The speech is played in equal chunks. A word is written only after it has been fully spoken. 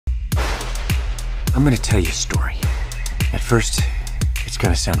I'm gonna tell you a story. At first, it's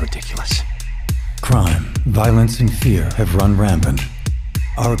gonna sound ridiculous. Crime, violence, and fear have run rampant.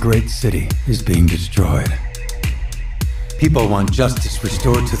 Our great city is being destroyed. People want justice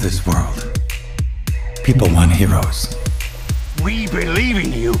restored to this world. People want heroes. We believe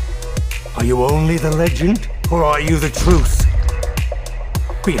in you. Are you only the legend, or are you the truth?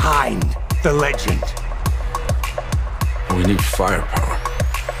 Behind the legend. We need firepower.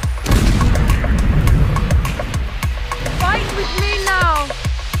 Fight with me now!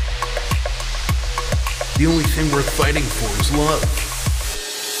 The only thing worth fighting for is love.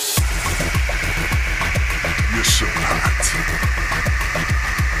 You're so hot.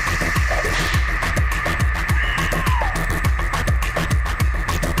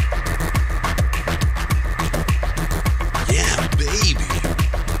 Yeah, baby.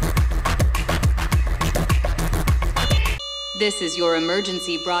 This is your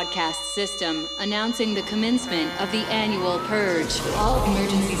emergency broadcast system announcing the commencement of the annual purge. All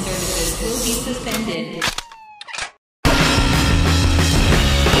emergency services will be suspended.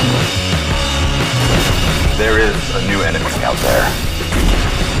 There is a new enemy out there.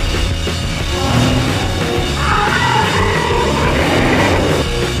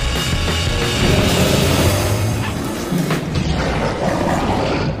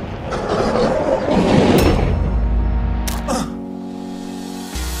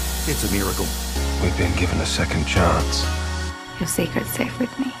 It's a miracle. We've been given a second chance. Your secret's safe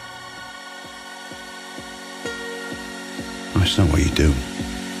with me. It's not what you do.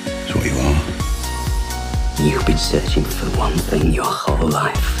 It's what you are. You've been searching for one thing your whole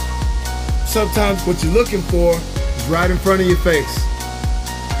life. Sometimes what you're looking for is right in front of your face.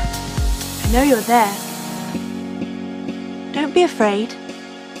 I know you're there. Don't be afraid.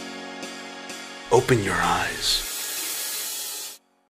 Open your eyes.